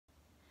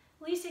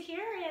Lisa here,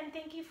 and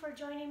thank you for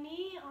joining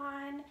me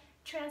on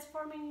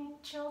Transforming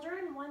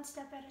Children One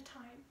Step at a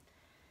Time.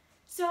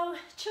 So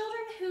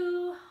children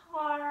who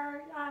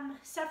are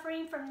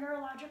suffering from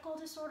neurological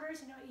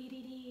disorders, ADD,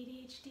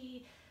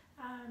 ADHD,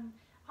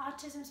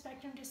 autism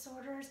spectrum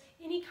disorders,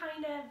 any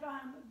kind of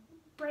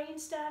brain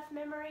stuff,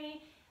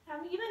 memory,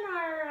 even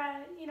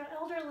our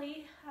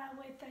elderly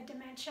with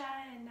dementia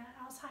and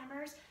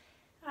Alzheimer's,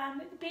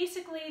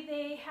 basically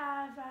they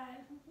have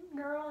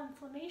neural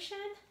inflammation.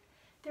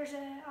 There's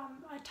a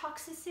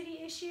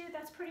toxicity issue.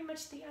 That's pretty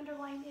much the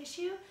underlying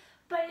issue.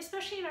 But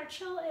especially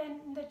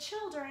in the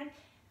children,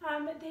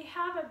 they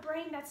have a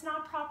brain that's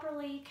not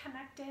properly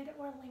connected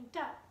or linked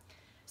up.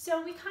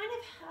 So we kind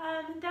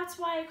of, that's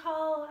why I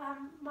call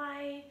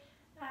my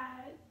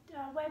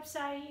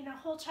website,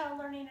 Whole Child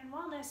Learning and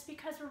Wellness,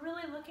 because we're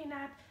really looking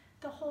at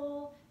the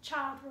whole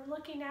child. We're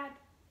looking at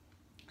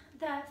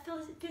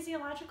the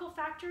physiological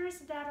factors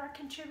that are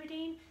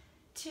contributing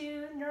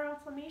to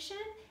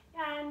neuroinflammation,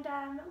 and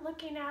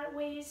looking at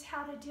ways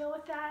how to deal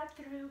with that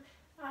through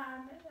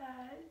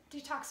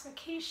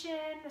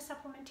detoxification,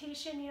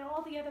 supplementation,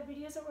 all the other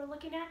videos that we're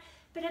looking at.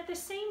 But at the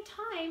same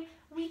time,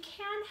 we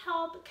can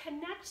help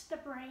connect the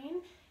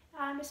brain,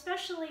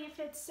 especially if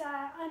it's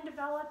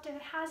undeveloped and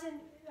it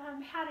hasn't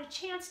had a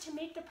chance to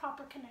make the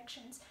proper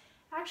connections.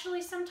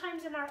 Actually,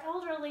 sometimes in our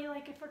elderly,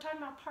 like if we're talking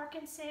about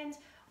Parkinson's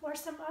or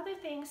some other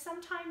things,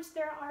 sometimes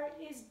there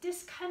is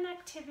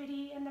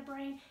disconnectivity in the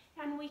brain,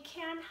 and we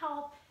can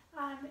help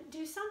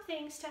do some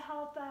things to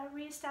help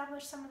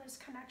reestablish some of those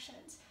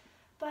connections.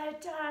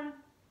 But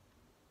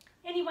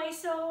anyway,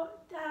 so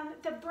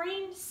the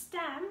brain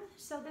stem,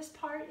 so this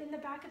part in the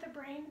back of the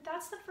brain,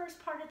 that's the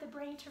first part of the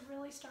brain to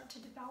really start to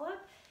develop.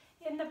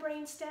 In the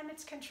brain stem,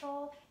 it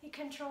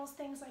controls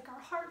things like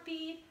our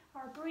heartbeat,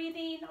 our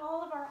breathing,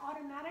 all of our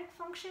automatic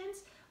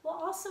functions. Well,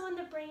 also in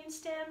the brain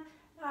stem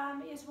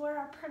is where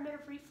our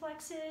primitive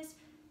reflexes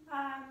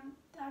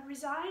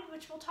reside,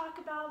 which we'll talk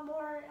about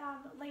more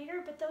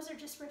later, but those are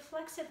just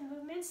reflexive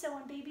movements. So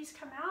when babies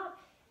come out,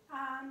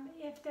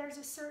 if there's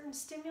a certain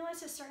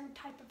stimulus, a certain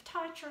type of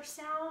touch or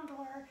sound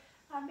or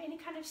any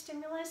kind of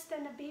stimulus,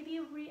 then a baby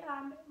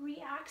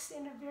reacts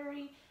in a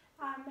very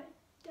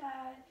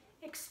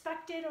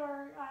expected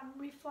or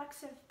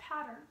reflexive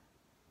pattern.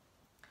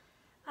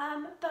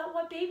 But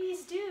what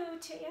babies do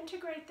to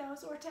integrate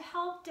those or to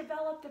help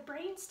develop the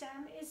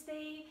brainstem is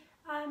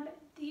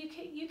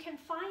you can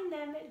find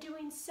them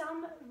doing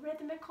some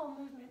rhythmical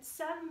movements,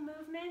 some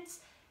movements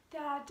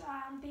that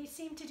they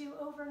seem to do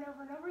over and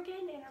over and over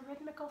again in a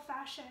rhythmical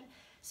fashion.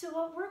 So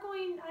what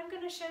I'm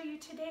going to show you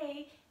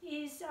today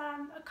is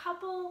a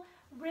couple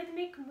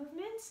rhythmic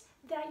movements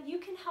that you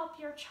can help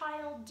your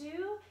child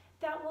do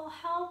that will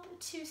help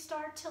to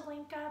start to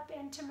link up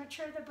and to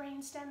mature the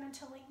brainstem and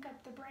to link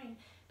up the brain.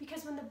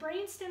 Because when the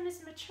brainstem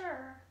is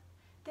mature,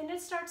 then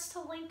it starts to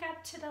link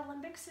up to the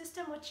limbic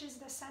system, which is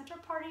the center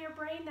part of your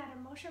brain, that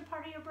emotion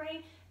part of your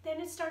brain.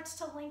 Then it starts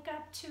to link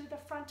up to the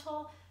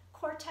frontal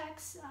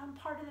cortex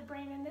part of the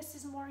brain, and this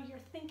is more your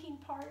thinking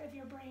part of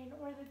your brain,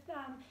 or the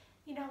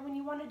when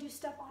you want to do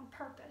stuff on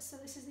purpose. So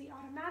this is the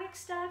automatic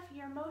stuff,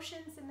 your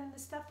emotions, and then the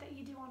stuff that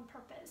you do on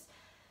purpose.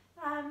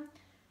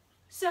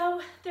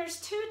 So there's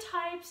two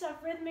types of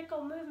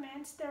rhythmical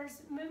movements.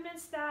 There's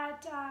movements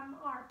that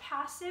are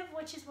passive,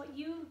 which is what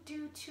you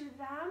do to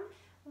them.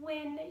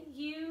 When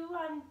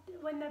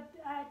the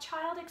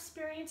child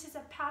experiences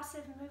a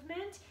passive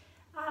movement,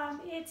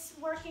 it's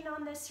working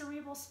on the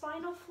cerebral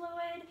spinal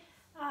fluid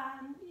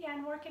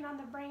and working on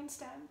the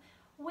brainstem.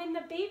 When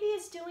the baby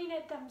is doing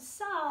it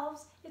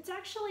themselves, it's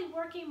actually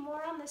working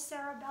more on the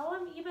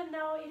cerebellum, even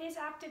though it is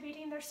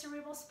activating their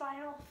cerebral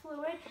spinal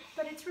fluid,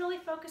 but it's really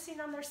focusing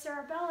on their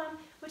cerebellum,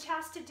 which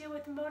has to do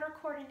with motor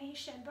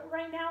coordination. But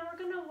right now we're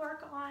going to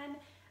work on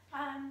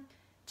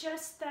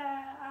just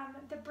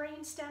the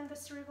brainstem, the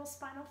cerebral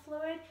spinal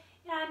fluid.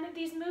 And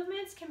these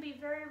movements can be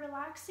very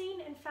relaxing.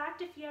 In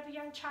fact, if you have a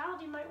young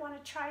child, you might want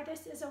to try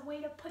this as a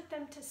way to put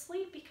them to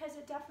sleep, because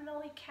it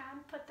definitely can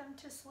put them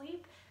to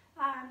sleep.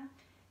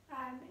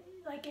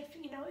 Like if,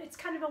 it's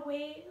kind of a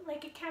way,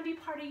 like it can be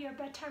part of your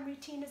bedtime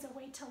routine as a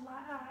way to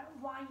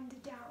wind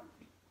down.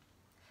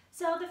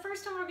 So the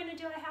first one we're going to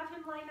do, I have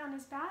him lying on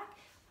his back.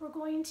 We're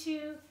going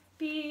to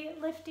be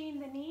lifting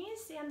the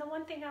knees, and the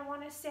one thing I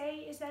want to say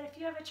is that if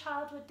you have a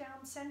child with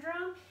Down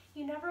syndrome,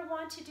 you never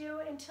want to do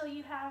until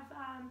you have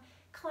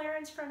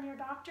clearance from your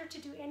doctor to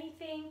do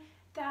anything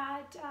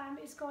that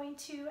is going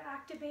to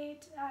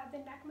activate the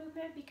neck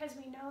movement, because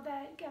we know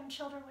that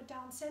children with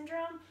Down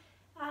syndrome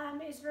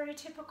is very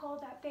typical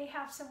that they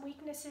have some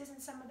weaknesses in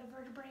some of the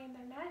vertebrae in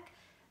their neck.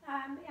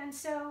 And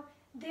so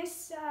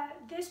this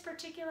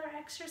particular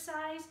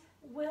exercise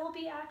will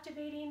be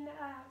activating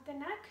the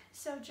neck,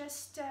 so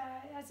just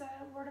as a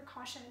word of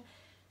caution.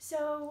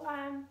 So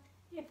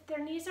if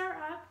their knees are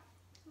up,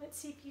 let's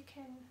see if you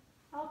can,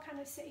 I'll kind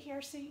of sit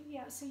here so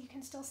you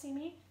can still see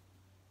me.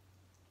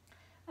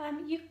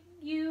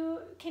 You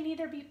can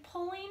either be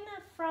pulling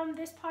from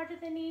this part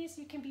of the knees,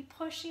 you can be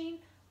pushing,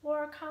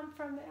 or come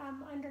from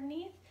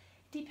underneath.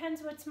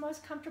 Depends what's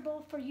most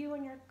comfortable for you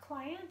and your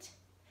client.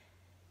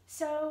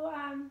 So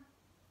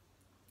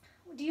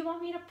do you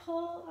want me to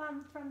pull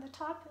from the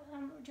top, or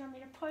do you want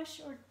me to push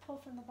or pull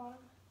from the bottom?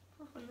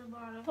 Pull from the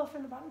bottom. Pull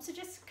from the bottom. So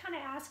just kind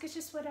of ask. It's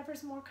just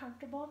whatever's more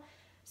comfortable.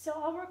 So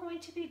all we're going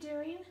to be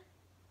doing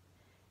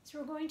is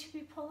we're going to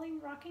be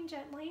pulling, rocking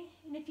gently.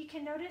 And if you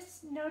can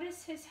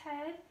notice his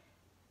head,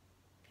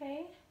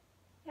 okay?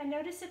 And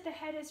notice that the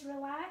head is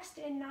relaxed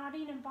and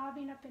nodding and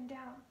bobbing up and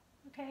down,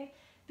 okay?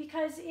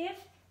 Because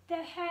if the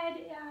head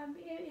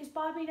is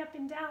bobbing up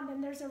and down,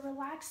 then there's a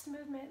relaxed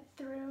movement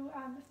through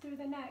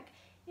the neck.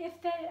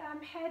 If the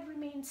head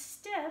remains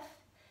stiff,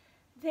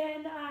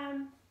 then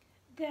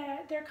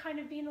they're kind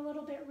of being a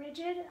little bit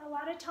rigid. A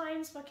lot of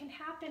times what can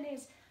happen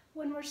is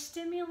when we're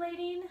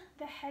stimulating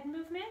the head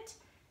movement,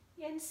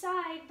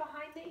 inside,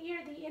 behind the ear,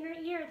 the inner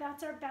ear,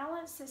 that's our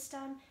balance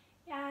system,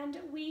 and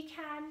we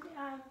can,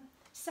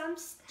 some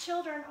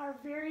children are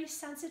very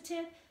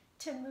sensitive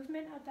to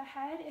movement of the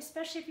head,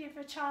 especially if you have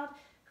a child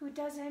who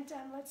doesn't,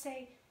 let's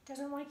say,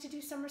 doesn't like to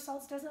do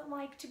somersaults, doesn't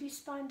like to be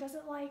spun,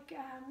 doesn't like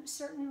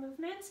certain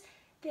movements,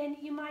 then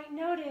you might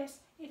notice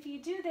if you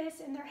do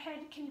this and their head,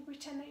 can you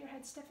pretend that your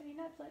head's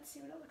stiffening up? Let's see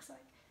what it looks like.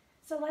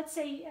 So let's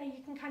say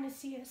you can kind of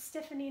see a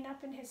stiffening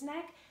up in his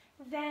neck.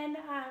 Then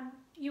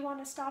you want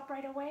to stop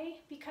right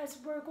away, because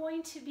we're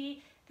going to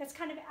be, that's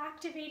kind of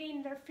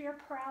activating their fear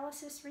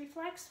paralysis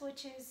reflex,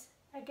 which is,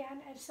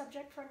 again, a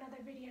subject for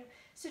another video.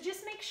 So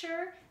just make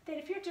sure that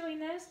if you're doing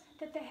this,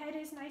 that the head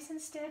is nice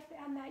and stiff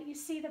and that you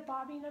see the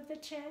bobbing of the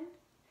chin.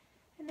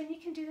 And then you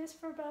can do this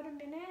for about a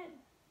minute.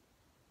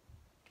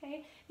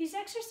 Okay, these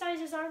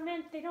exercises aren't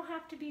meant, they don't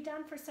have to be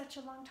done for such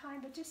a long time,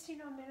 but just, a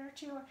minute or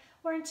two,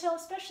 or until,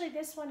 especially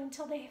this one,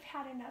 until they have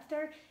had enough.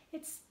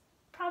 It's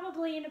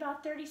probably in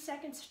about 30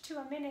 seconds to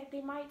a minute,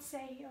 they might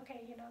say,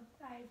 okay,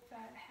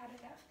 I've had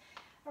enough.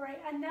 All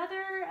right,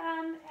 another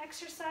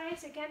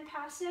exercise, again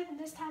passive, and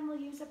this time we'll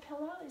use a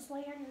pillow, is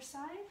lay on your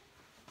side.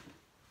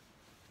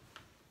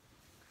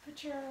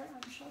 Put your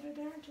shoulder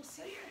there, just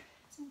so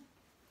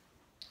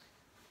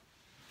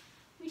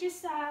we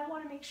just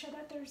want to make sure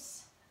that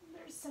there's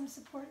some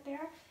support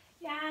there.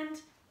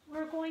 And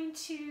we're going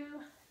to,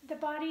 the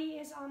body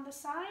is on the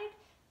side,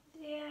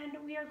 and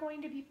we are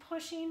going to be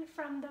pushing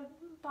from the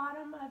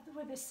bottom of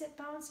where the sit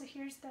bone, so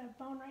here's the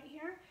bone right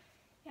here,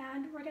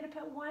 and we're going to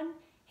put one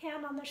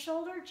hand on the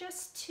shoulder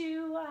just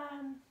to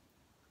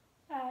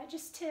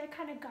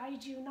kind of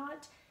guide you.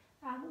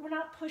 We're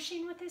not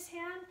pushing with this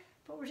hand,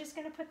 but we're just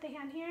going to put the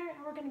hand here,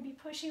 and we're going to be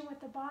pushing with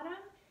the bottom,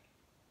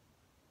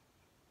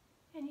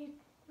 and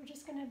we're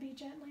just going to be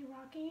gently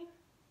rocking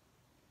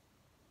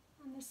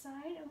on the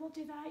side, and we'll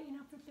do that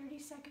for 30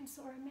 seconds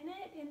or a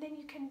minute, and then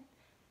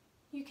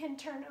you can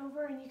turn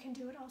over and you can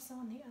do it also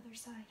on the other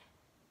side.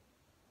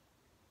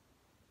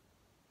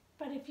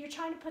 But if you're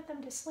trying to put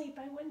them to sleep,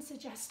 I wouldn't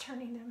suggest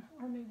turning them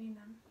or moving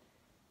them.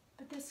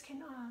 But this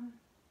can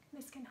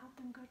help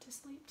them go to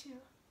sleep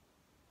too.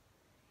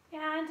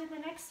 And the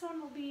next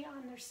one will be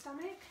on their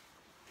stomach.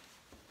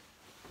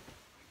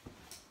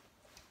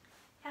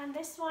 And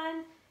this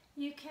one,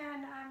 you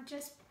can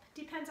just,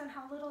 depends on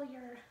how little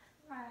your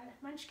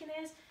munchkin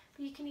is,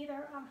 but you can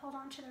either hold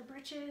on to their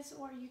britches,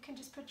 or you can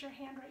just put your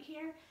hand right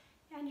here,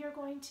 and you're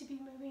going to be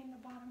moving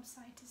the bottom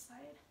side to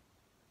side.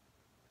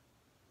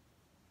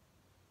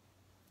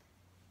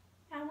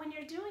 And when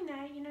you're doing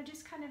that,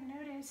 just kind of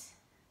notice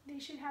they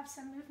should have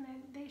some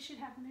movement. They should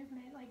have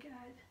movement,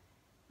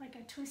 like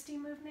a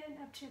twisting movement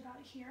up to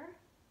about here.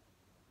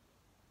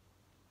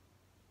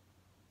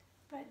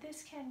 But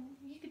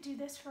you could do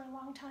this for a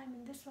long time,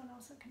 and this one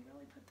also can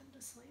really put them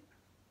to sleep.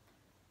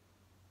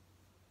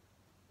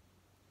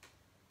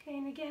 Okay,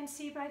 and again,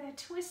 see by the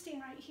twisting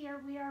right here,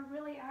 we are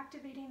really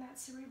activating that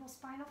cerebral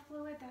spinal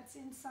fluid that's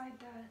inside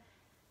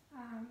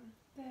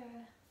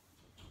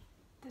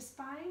the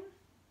spine.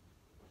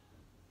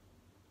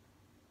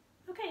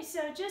 Okay,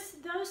 so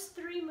just those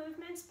three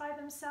movements by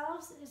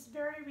themselves is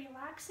very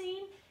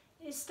relaxing,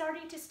 is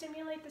starting to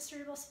stimulate the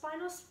cerebral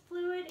spinal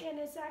fluid, and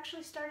is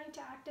actually starting to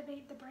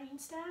activate the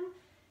brainstem.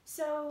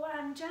 So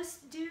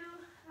just do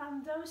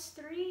those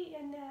three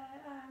in the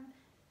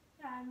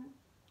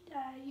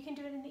you can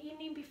do it in the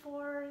evening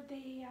before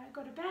they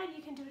go to bed.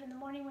 You can do it in the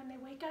morning when they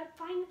wake up.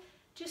 Find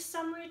just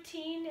some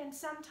routine and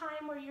some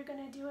time where you're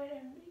going to do it,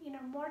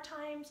 and more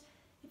times.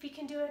 If you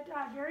can do it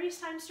various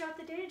times throughout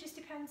the day, it just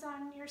depends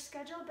on your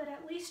schedule, but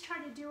at least try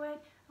to do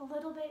it a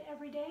little bit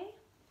every day.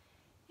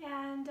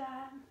 And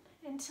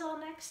until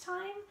next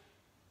time,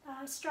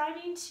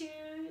 striving to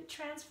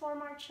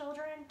transform our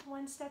children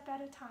one step at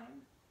a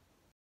time.